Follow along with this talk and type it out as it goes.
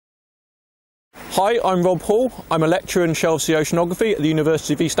Hi, I'm Rob Hall. I'm a lecturer in shelf sea oceanography at the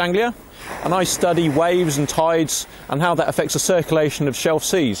University of East Anglia, and I study waves and tides and how that affects the circulation of shelf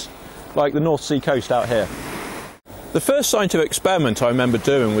seas, like the North Sea coast out here. The first scientific experiment I remember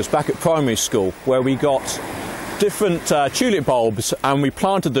doing was back at primary school, where we got different tulip bulbs and we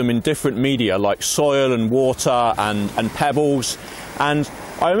planted them in different media like soil and water and pebbles. And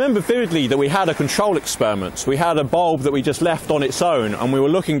I remember vividly that we had a control experiment. We had a bulb that we just left on its own and we were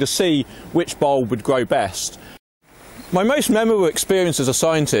looking to see which bulb would grow best. My most memorable experience as a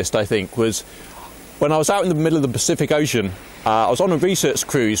scientist, I think, was when I was out in the middle of the Pacific Ocean. I was on a research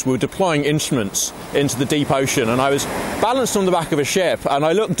cruise. We were deploying instruments into the deep ocean, and I was balanced on the back of a ship, and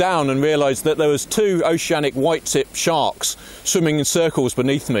I looked down and realised that there was two oceanic white-tip sharks swimming in circles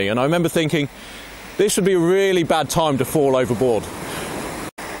beneath me, and I remember thinking, this would be a really bad time to fall overboard.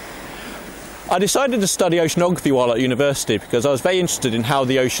 I decided to study oceanography while at university because I was very interested in how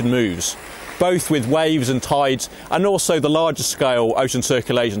the ocean moves, both with waves and tides, and also the larger scale ocean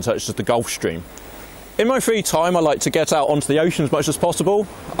circulation such as the Gulf Stream. In my free time, I like to get out onto the ocean as much as possible.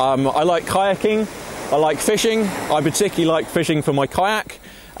 I like kayaking, I like fishing. I particularly like fishing for my kayak,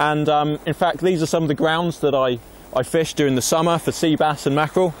 and in fact these are some of the grounds that I fish during the summer for sea bass and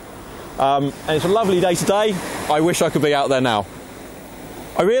mackerel. And it's a lovely day today. I wish I could be out there now.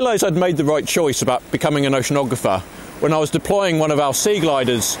 I realised I'd made the right choice about becoming an oceanographer when I was deploying one of our sea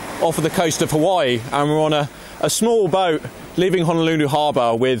gliders off of the coast of Hawaii, and we're on a small boat leaving Honolulu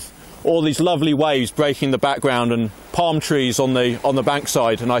Harbour with all these lovely waves breaking the background and palm trees on the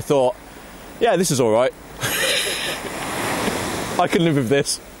bankside, and I thought, yeah, this is all right. I can live with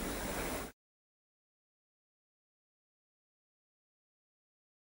this.